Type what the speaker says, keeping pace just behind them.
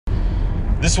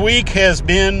This week has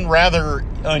been rather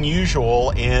unusual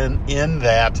in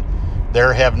that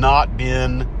there have not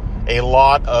been a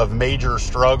lot of major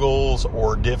struggles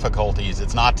or difficulties.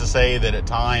 It's not to say that at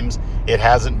times it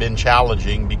hasn't been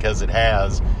challenging, because it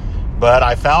has. But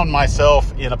I found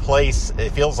myself in a place, it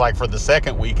feels like for the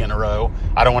second week in a row,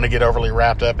 I don't want to get overly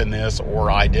wrapped up in this or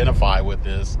identify with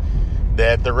this,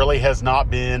 that there really has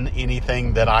not been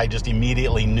anything that I just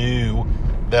immediately knew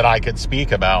that I could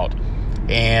speak about.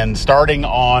 And starting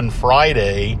on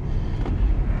Friday,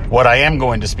 what I am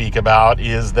going to speak about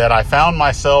is that I found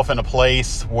myself in a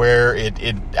place where it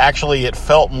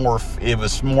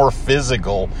was more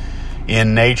physical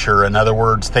in nature. In other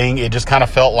words, it just kind of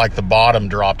felt like the bottom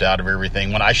dropped out of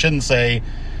everything. When I shouldn't say,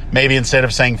 maybe instead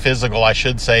of saying physical, I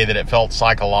should say that it felt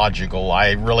psychological.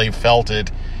 I really felt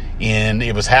it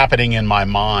was happening in my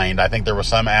mind. I think there was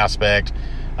some aspect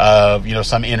of,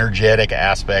 some energetic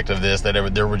aspect of this,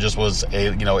 that there was a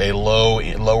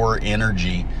lower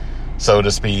energy, so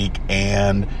to speak.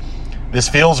 And this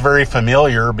feels very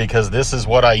familiar, because this is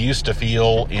what I used to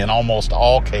feel in almost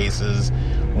all cases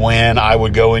when I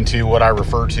would go into what I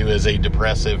refer to as a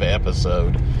depressive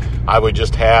episode. I would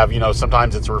just have,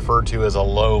 sometimes it's referred to as a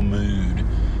low mood.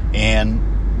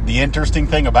 And the interesting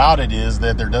thing about it is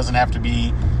that there doesn't have to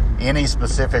be any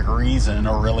specific reason,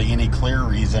 or really any clear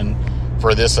reason,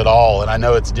 for this at all. And I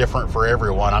know it's different for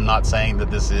everyone. I'm not saying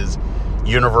that this is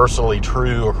universally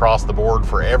true across the board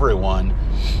for everyone,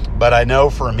 but I know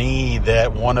for me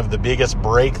that one of the biggest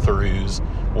breakthroughs,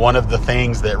 one of the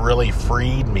things that really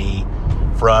freed me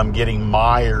from getting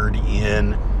mired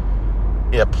in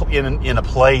a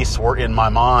place where, in my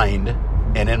mind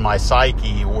and in my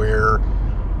psyche, where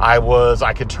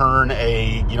I could turn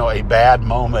a bad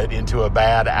moment into a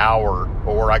bad hour,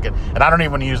 and I don't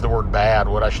even use the word bad.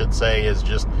 What I should say is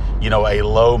just, a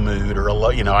low mood, or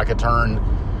I could turn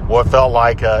what felt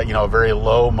like a very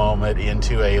low moment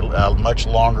into a much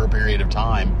longer period of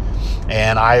time.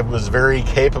 And I was very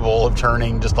capable of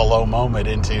turning just a low moment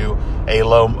into a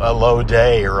low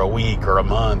day, or a week, or a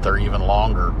month, or even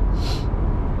longer.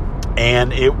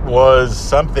 And it was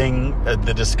something,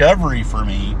 the discovery for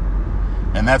me.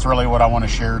 And that's really what I want to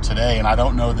share today. And I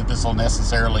don't know that this will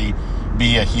necessarily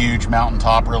be a huge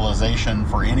mountaintop realization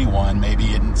for anyone.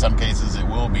 Maybe in some cases it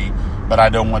will be, but I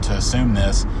don't want to assume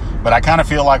this. But I kind of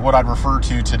feel like what I'd refer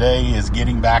to today is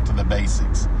getting back to the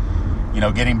basics.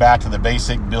 Getting back to the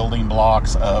basic building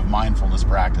blocks of mindfulness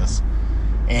practice.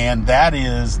 And that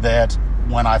is that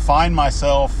when I find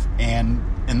myself, and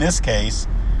in this case,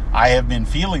 I have been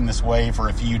feeling this way for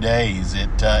a few days.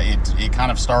 It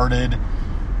kind of started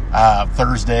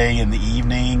Thursday in the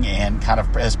evening, and kind of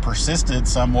has persisted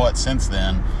somewhat since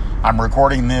then. I'm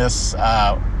recording this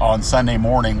on Sunday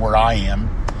morning where I am,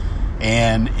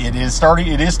 and it is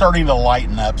starting to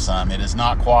lighten up some. It is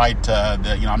not quite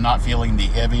I'm not feeling the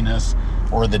heaviness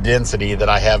or the density that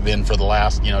I have been for the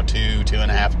last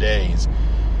 2.5 days.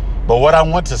 But what I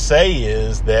want to say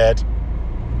is that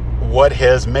what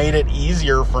has made it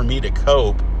easier for me to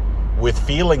cope with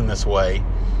feeling this way,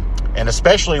 and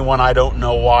especially when I don't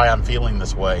know why I'm feeling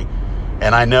this way.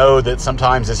 And I know that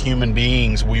sometimes as human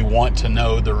beings, we want to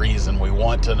know the reason. We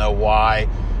want to know why,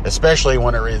 especially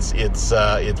when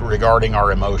it's regarding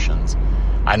our emotions.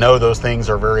 I know those things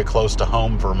are very close to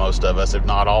home for most of us, if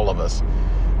not all of us.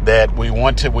 That we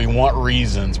want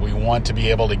reasons. We want to be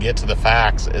able to get to the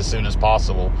facts as soon as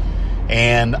possible.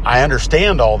 And I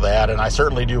understand all that, and I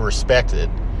certainly do respect it.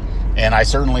 And I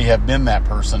certainly have been that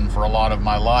person for a lot of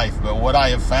my life. But what I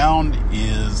have found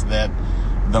is that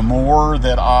the more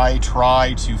that I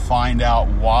try to find out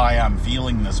why I'm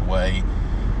feeling this way,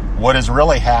 what is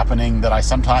really happening that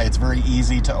it's very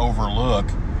easy to overlook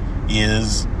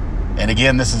is, and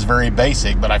again, this is very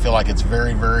basic, but I feel like it's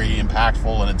very, very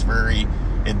impactful,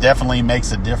 and it definitely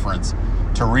makes a difference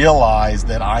to realize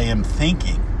that I am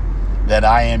thinking, that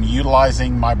I am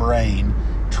utilizing my brain,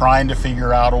 trying to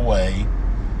figure out a way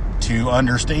to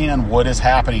understand what is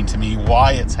happening to me,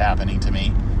 why it's happening to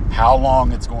me, how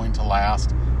long it's going to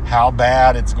last, how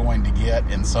bad it's going to get,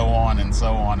 and so on and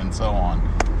so on and so on.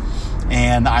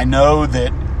 And I know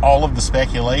that all of the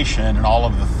speculation and all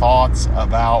of the thoughts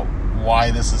about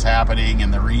why this is happening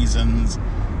and the reasons,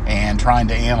 and trying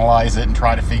to analyze it and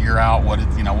try to figure out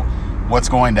what's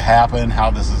going to happen, how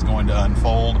this is going to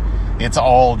unfold, it's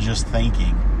all just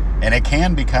thinking. And it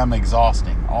can become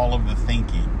exhausting, all of the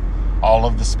thinking, all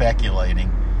of the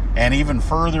speculating, and even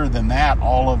further than that,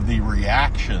 all of the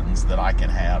reactions that I can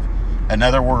have. In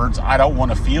other words, I don't want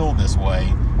to feel this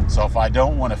way. So if I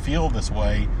don't want to feel this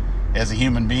way as a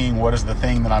human being, what is the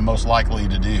thing that I'm most likely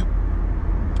to do?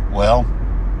 Well,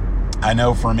 I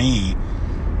know for me,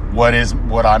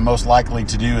 what I'm most likely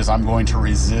to do is I'm going to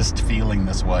resist feeling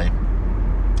this way.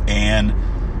 And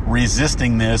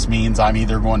resisting this means I'm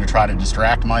either going to try to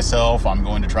distract myself, I'm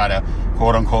going to try to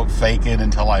quote unquote fake it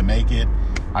until I make it,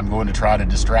 I'm going to try to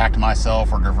distract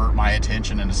myself or divert my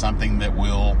attention into something that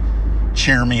will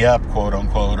cheer me up, quote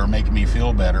unquote, or make me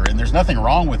feel better. And there's nothing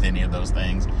wrong with any of those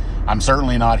things. I'm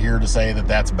certainly not here to say that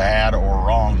that's bad or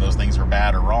wrong. Those things are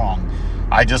bad or wrong.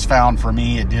 I just found for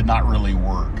me it did not really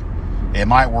work. It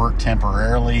might work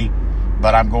temporarily,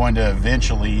 but I'm going to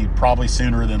eventually, probably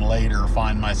sooner than later,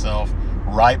 find myself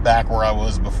right back where I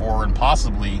was before, and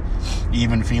possibly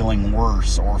even feeling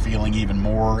worse or feeling even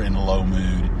more in a low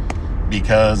mood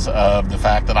because of the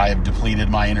fact that I have depleted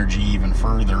my energy even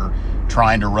further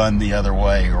trying to run the other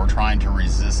way or trying to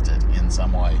resist it in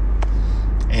some way.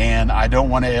 And I don't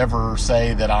want to ever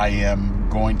say that I am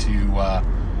going to,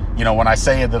 when I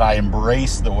say that I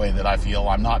embrace the way that I feel,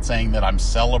 I'm not saying that I'm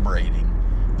celebrating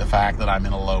the fact that I'm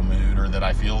in a low mood or that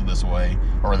I feel this way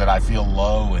or that I feel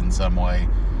low in some way.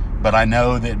 But I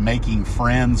know that making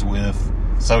friends with,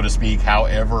 so to speak,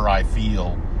 however I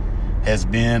feel has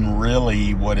been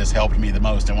really what has helped me the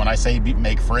most. And when I say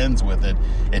make friends with it,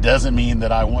 it doesn't mean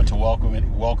that I want to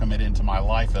welcome it into my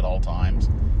life at all times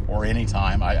or any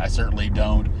time. I certainly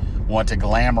don't want to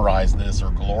glamorize this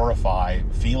or glorify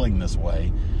feeling this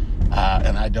way.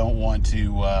 And I don't want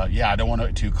to, I don't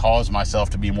want to cause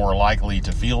myself to be more likely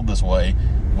to feel this way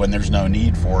when there's no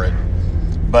need for it.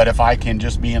 But if I can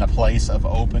just be in a place of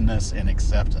openness and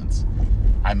acceptance,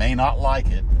 I may not like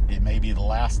it. It may be the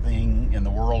last thing in the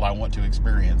world I want to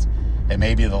experience. It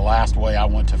may be the last way I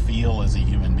want to feel as a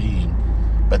human being.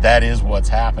 But that is what's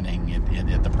happening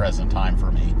at the present time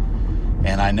for me.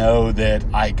 And I know that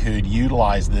I could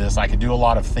utilize this. I could do a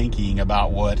lot of thinking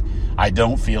about what I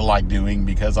don't feel like doing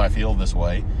because I feel this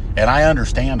way. And I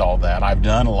understand all that. I've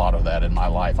done a lot of that in my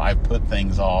life. I've put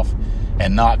things off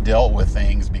and not dealt with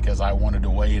things because I wanted to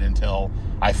wait until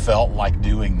I felt like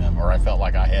doing them or I felt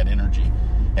like I had energy.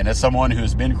 And as someone who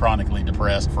has been chronically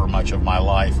depressed for much of my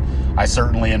life, I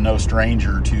certainly am no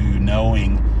stranger to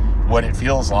knowing what it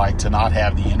feels like to not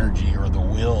have the energy or the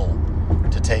will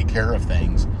to take care of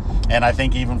things. And I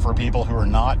think even for people who are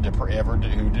not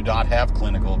who do not have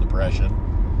clinical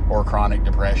depression or chronic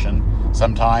depression,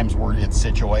 sometimes it's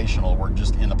situational. We're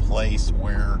just in a place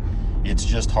where it's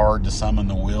just hard to summon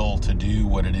the will to do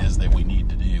what it is that we need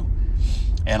to do.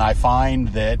 And I find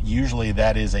that usually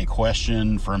that is a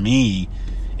question for me.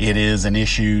 It is an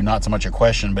issue, not so much a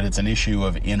question, but it's an issue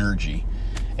of energy.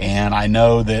 And I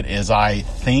know that as I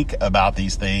think about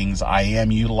these things, I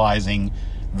am utilizing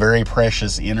very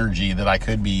precious energy that I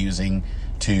could be using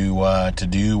to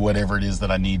do whatever it is that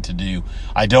I need to do.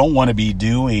 I don't want to be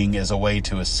doing as a way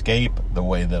to escape the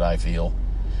way that I feel,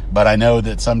 but I know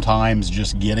that sometimes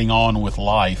just getting on with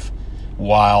life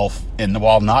while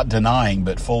not denying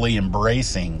but fully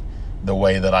embracing the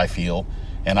way that I feel.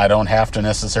 And I don't have to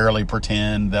necessarily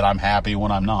pretend that I'm happy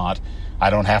when I'm not.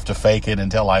 I don't have to fake it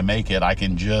until I make it. I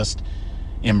can just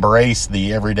embrace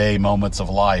the everyday moments of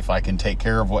life. I can take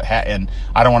care of and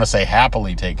I don't want to say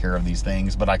happily take care of these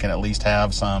things, but I can at least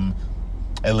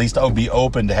be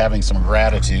open to having some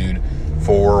gratitude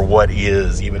for what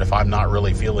is, even if I'm not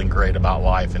really feeling great about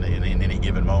life in any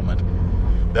given moment.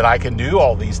 That I can do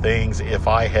all these things if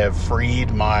I have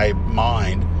freed my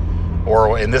mind,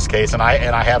 or in this case, and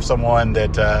I have someone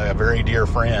that, a very dear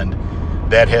friend,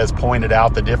 that has pointed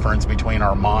out the difference between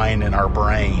our mind and our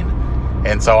brain.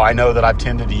 And so I know that I've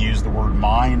tended to use the word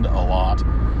mind a lot,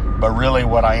 but really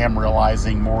what I am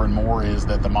realizing more and more is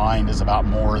that the mind is about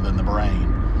more than the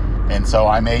brain. And so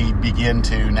I may begin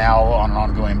to now on an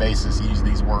ongoing basis use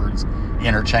these words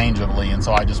interchangeably. And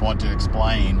so I just want to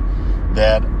explain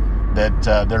that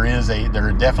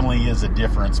there definitely is a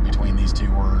difference between these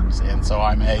two words. And so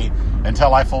I may,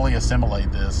 until I fully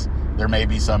assimilate this, there may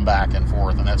be some back and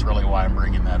forth, and that's really why I'm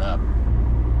bringing that up.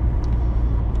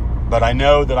 But I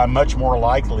know that I'm much more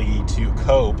likely to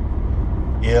cope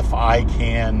if I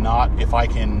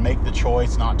can make the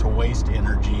choice not to waste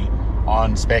energy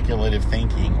on speculative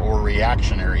thinking or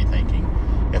reactionary thinking.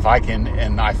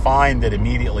 And I find that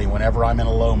immediately whenever I'm in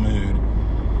a low mood,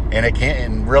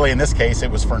 and really in this case,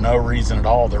 it was for no reason at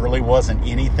all. There really wasn't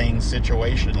anything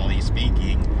situationally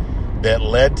speaking that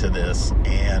led to this.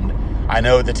 And I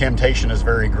know the temptation is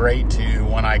very great to,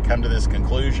 when I come to this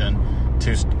conclusion,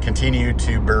 to continue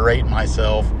to berate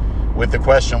myself with the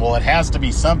question, well, it has to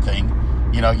be something.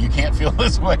 You can't feel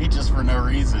this way just for no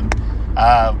reason.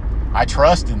 I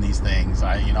trust in these things.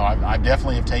 I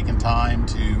definitely have taken time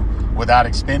to, without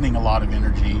expending a lot of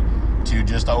energy, to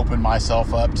just open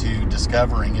myself up to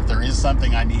discovering if there is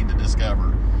something I need to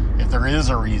discover. If there is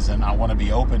a reason, I want to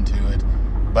be open to it.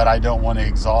 but I don't want to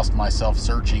exhaust myself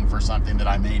searching for something that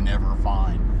I may never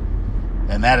find.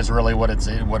 And that is really what it's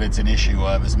an issue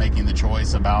of, is making the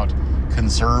choice about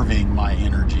conserving my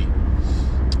energy.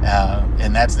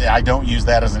 And I don't use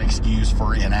that as an excuse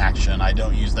for inaction. I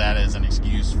don't use that as an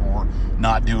excuse for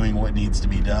not doing what needs to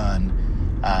be done.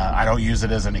 I don't use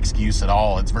it as an excuse at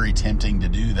all. It's very tempting to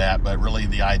do that, but really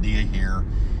the idea here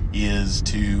is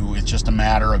it's just a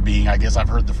matter of being, I guess I've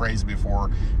heard the phrase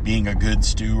before, being a good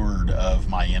steward of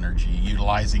my energy,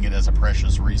 utilizing it as a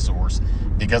precious resource,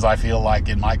 because I feel like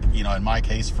in my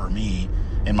case, for me,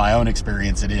 in my own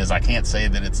experience, it is. I can't say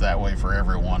that it's that way for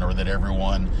everyone, or that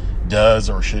everyone does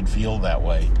or should feel that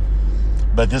way.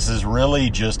 But this is really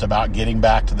just about getting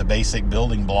back to the basic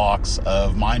building blocks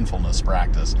of mindfulness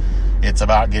practice. It's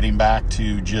about getting back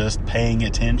to just paying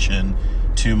attention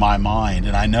to my mind.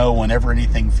 And I know whenever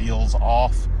anything feels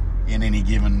off in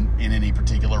any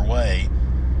particular way,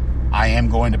 I am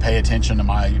going to pay attention to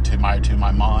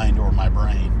my mind or my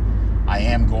brain. I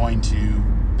am going to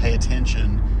pay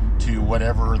attention to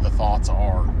whatever the thoughts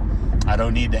are. I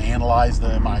don't need to analyze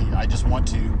them. I just want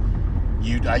to.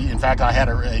 In fact, I had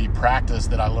a practice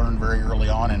that I learned very early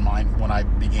on when I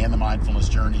began the mindfulness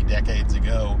journey decades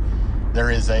ago.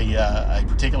 There is a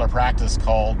particular practice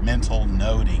called mental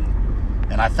noting.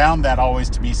 And I found that always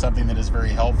to be something that is very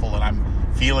helpful, and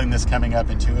I'm feeling this coming up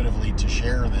intuitively to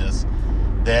share this,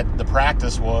 that the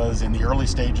practice was in the early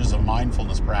stages of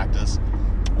mindfulness practice,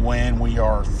 when we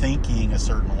are thinking a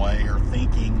certain way or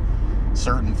thinking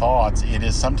certain thoughts, it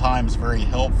is sometimes very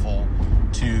helpful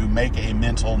to make a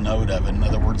mental note of it. In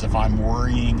other words, if I'm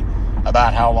worrying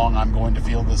about how long I'm going to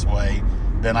feel this way,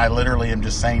 then I literally am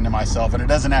just saying to myself, and it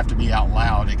doesn't have to be out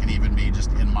loud, it can even be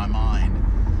just in my mind,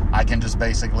 I can just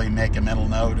basically make a mental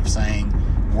note of saying,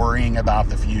 worrying about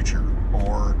the future,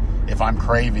 or if I'm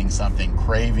craving something,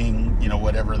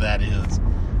 whatever that is.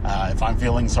 If I'm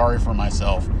feeling sorry for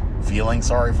myself, feeling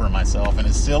sorry for myself. And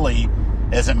as silly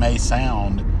as it may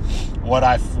sound, what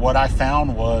I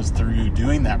found was, through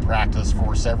doing that practice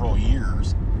for several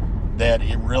years, that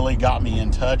it really got me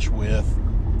in touch with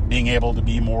being able to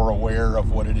be more aware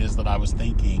of what it is that I was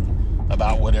thinking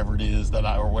about whatever it is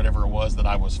whatever it was that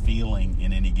I was feeling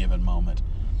in any given moment.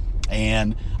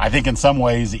 And I think in some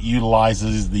ways it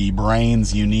utilizes the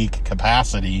brain's unique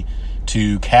capacity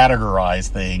to categorize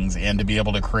things and to be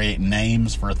able to create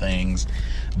names for things,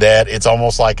 that it's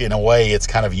almost like, in a way, it's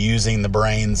kind of using the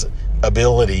brain's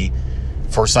ability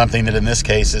for something that in this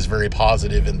case is very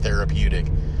positive and therapeutic.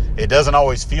 It doesn't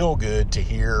always feel good to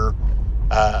hear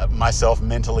myself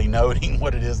mentally noting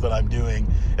what it is that I'm doing,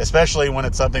 especially when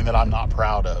it's something that I'm not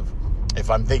proud of. If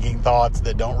I'm thinking thoughts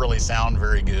that don't really sound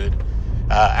very good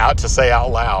to say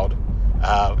out loud,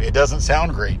 it doesn't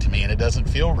sound great to me, and it doesn't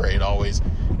feel great always.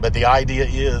 But the idea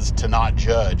is to not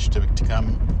judge, to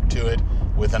come to it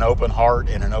with an open heart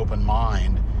and an open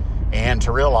mind, and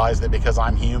to realize that because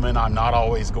I'm human, I'm not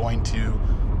always going to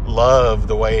love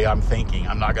the way I'm thinking.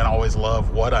 I'm not going to always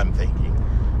love what I'm thinking.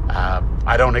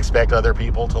 I don't expect other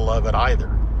people to love it either,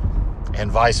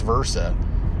 and vice versa.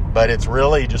 But it's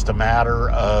really just a matter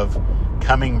of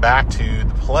coming back to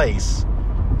the place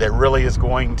that really is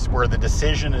where the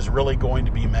decision is really going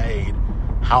to be made,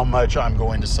 how much I'm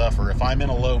going to suffer. If I'm in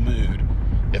a low mood,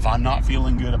 if I'm not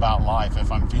feeling good about life, if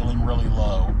I'm feeling really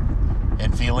low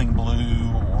and feeling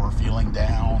blue or feeling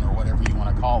down or whatever you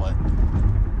want to call it,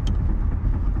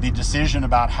 the decision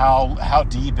about how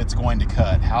deep it's going to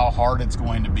cut, how hard it's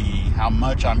going to be, how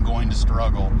much I'm going to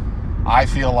struggle, I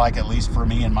feel like, at least for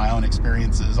me in my own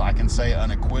experiences, I can say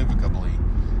unequivocally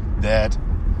that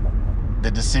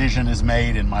the decision is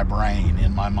made in my brain,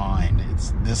 in my mind.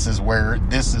 This is where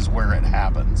it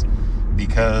happens,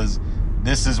 because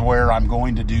this is where I'm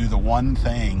going to do the one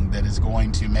thing that is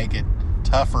going to make it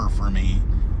tougher for me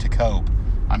to cope.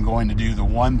 I'm going to do the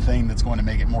one thing that's going to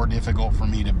make it more difficult for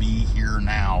me to be here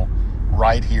now,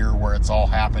 right here where it's all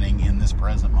happening in this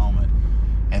present moment.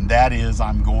 And that is,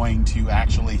 I'm going to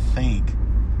actually think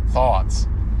thoughts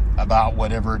about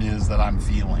whatever it is that I'm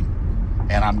feeling.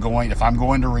 And if I'm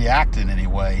going to react in any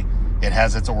way, it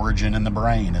has its origin in the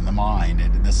brain, in the mind.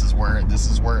 This is where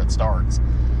it starts.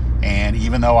 And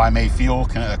even though I may feel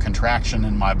a contraction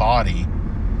in my body,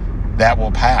 that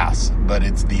will pass. But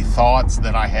it's the thoughts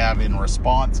that I have in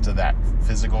response to that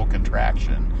physical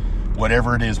contraction,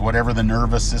 whatever it is, whatever the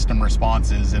nervous system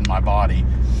response is in my body,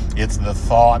 it's the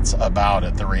thoughts about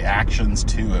it, the reactions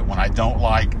to it. When I don't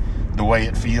like the way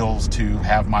it feels to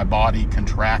have my body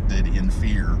contracted in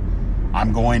fear,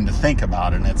 I'm going to think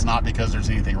about it. And it's not because there's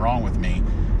anything wrong with me.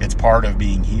 It's part of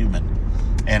being human.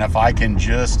 And if I can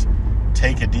just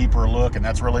take a deeper look, and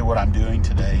that's really what I'm doing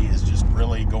today, is just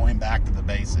really going back to the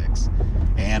basics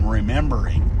and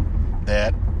remembering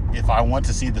that if I want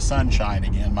to see the sun shine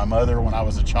again, my mother, when I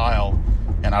was a child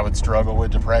and I would struggle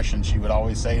with depression, she would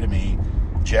always say to me,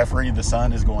 Jeffrey, the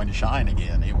sun is going to shine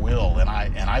again. It will. And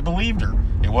I believed her.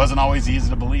 It wasn't always easy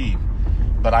to believe,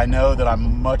 but I know that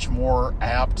I'm much more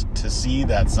apt to see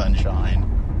that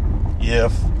sunshine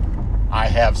if I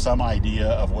have some idea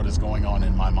of what is going on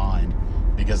in my mind,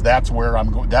 because that's where I'm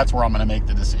going to make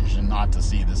the decision not to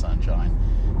see the sunshine.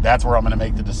 That's where I'm going to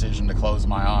make the decision to close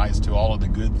my eyes to all of the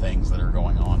good things that are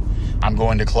going on. I'm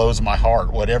going to close my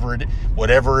heart. Whatever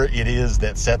it is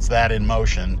that sets that in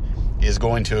motion is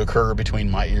going to occur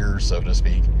between my ears, so to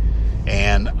speak.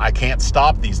 And I can't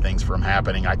stop these things from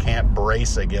happening. I can't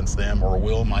brace against them or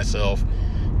will myself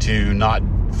to not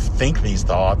think these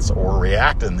thoughts or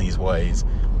react in these ways.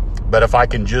 But if I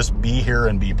can just be here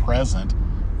and be present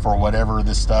for whatever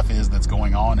this stuff is that's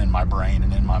going on in my brain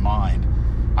and in my mind,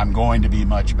 I'm going to be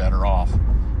much better off,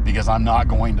 because I'm not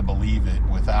going to believe it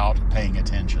without paying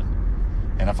attention.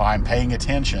 And if I'm paying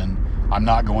attention, I'm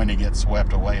not going to get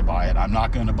swept away by it. I'm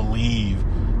not going to believe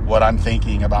what I'm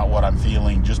thinking about what I'm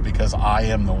feeling just because I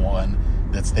am the one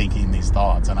that's thinking these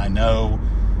thoughts. And I know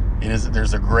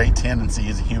there's a great tendency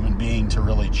as a human being to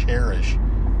really cherish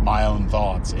my own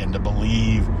thoughts and to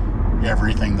believe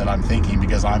everything that I'm thinking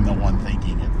because I'm the one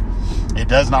thinking it. It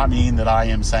does not mean that I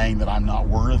am saying that I'm not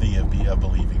worthy of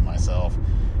believing myself.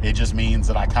 It just means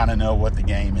that I kind of know what the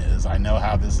game is. I know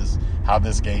how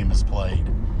this game is played,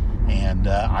 and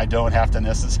I don't have to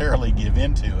necessarily give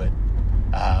into it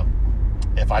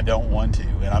if I don't want to,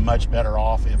 and I'm much better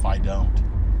off if I don't.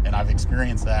 And I've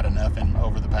experienced that enough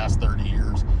over the past 30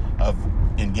 years of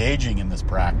engaging in this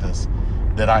practice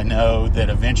that I know that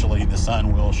eventually the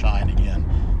sun will shine again.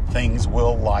 Things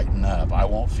will lighten up. I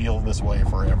won't feel this way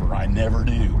forever. I never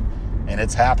do. And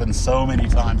it's happened so many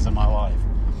times in my life.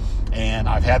 And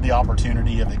I've had the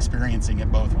opportunity of experiencing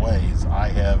it both ways.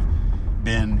 I've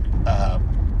been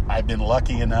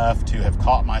lucky enough to have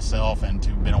caught myself and to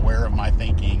have been aware of my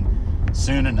thinking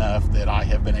soon enough that I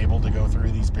have been able to go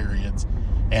through these periods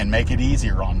and make it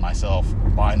easier on myself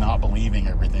by not believing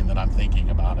everything that I'm thinking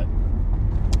about it.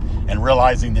 And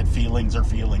realizing that feelings are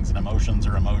feelings and emotions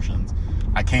are emotions.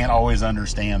 I can't always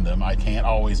understand them. I can't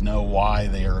always know why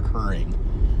they are occurring.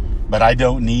 But I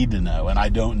don't need to know, and I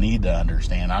don't need to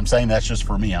understand. I'm saying that's just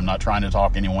for me. I'm not trying to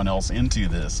talk anyone else into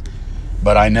this.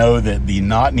 But I know that the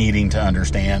not needing to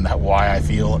understand why I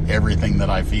feel everything that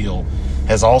I feel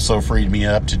has also freed me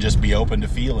up to just be open to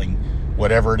feeling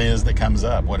whatever it is that comes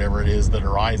up, whatever it is that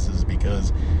arises,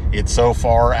 because it's so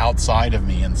far outside of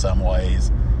me in some ways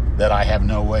that I have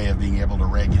no way of being able to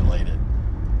regulate it.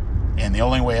 And the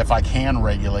only way, if I can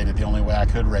regulate it, the only way I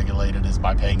could regulate it is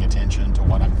by paying attention to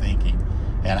what I'm thinking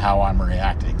and how I'm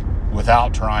reacting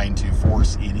without trying to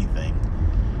force anything,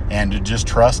 and to just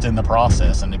trust in the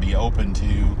process and to be open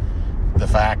to the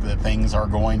fact that things are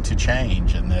going to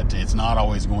change and that it's not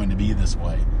always going to be this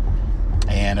way.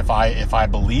 And if I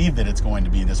believe that it's going to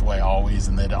be this way always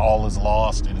and that all is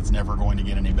lost and it's never going to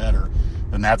get any better,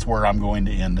 then that's where I'm going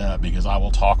to end up, because I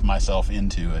will talk myself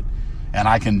into it. And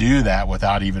I can do that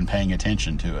without even paying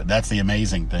attention to it. That's the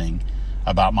amazing thing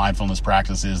about mindfulness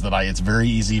practice, is that it's very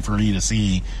easy for me to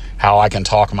see how I can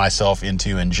talk myself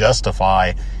into and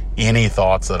justify any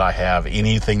thoughts that I have,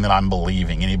 anything that I'm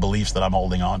believing, any beliefs that I'm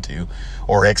holding on to,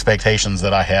 or expectations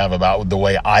that I have about the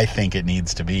way I think it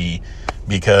needs to be,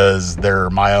 because they're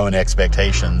my own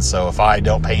expectations. So if I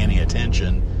don't pay any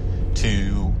attention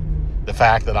to the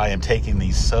fact that I am taking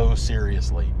these so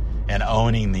seriously and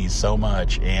owning these so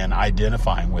much and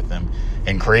identifying with them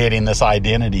and creating this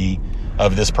identity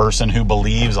of this person who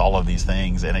believes all of these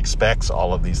things and expects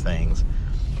all of these things,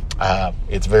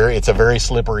 it's a very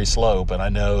slippery slope. And I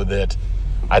know that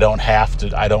I don't have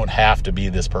to be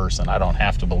this person. I don't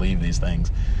have to believe these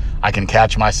things. I can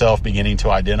catch myself beginning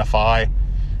to identify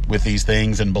with these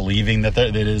things and believing that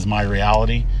it is my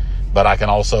reality, but I can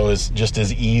also just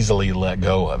as easily let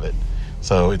go of it.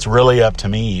 So it's really up to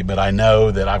me, but I know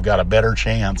that I've got a better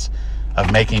chance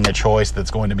of making a choice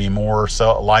that's going to be more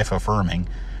life-affirming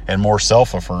and more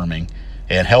self-affirming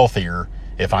and healthier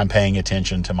if I'm paying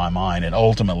attention to my mind. And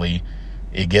ultimately,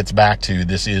 it gets back to,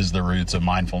 this is the roots of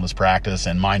mindfulness practice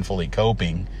and mindfully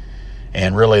coping.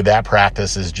 And really, that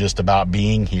practice is just about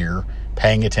being here,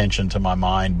 paying attention to my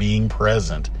mind, being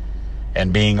present,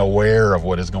 and being aware of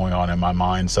what is going on in my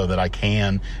mind, so that I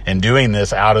can, and doing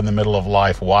this out in the middle of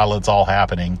life while it's all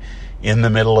happening, in the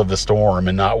middle of the storm,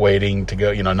 and not waiting to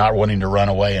go, not wanting to run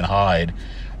away and hide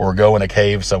or go in a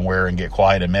cave somewhere and get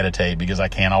quiet and meditate, because I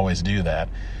can't always do that.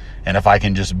 And if I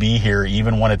can just be here,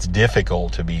 even when it's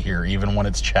difficult to be here, even when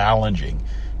it's challenging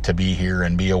to be here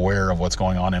and be aware of what's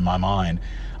going on in my mind,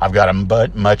 I've got a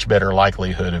much better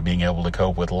likelihood of being able to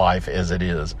cope with life as it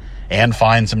is and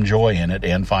find some joy in it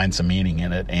and find some meaning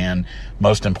in it. And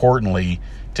most importantly,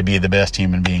 to be the best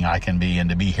human being I can be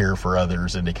and to be here for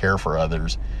others and to care for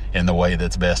others in the way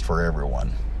that's best for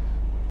everyone.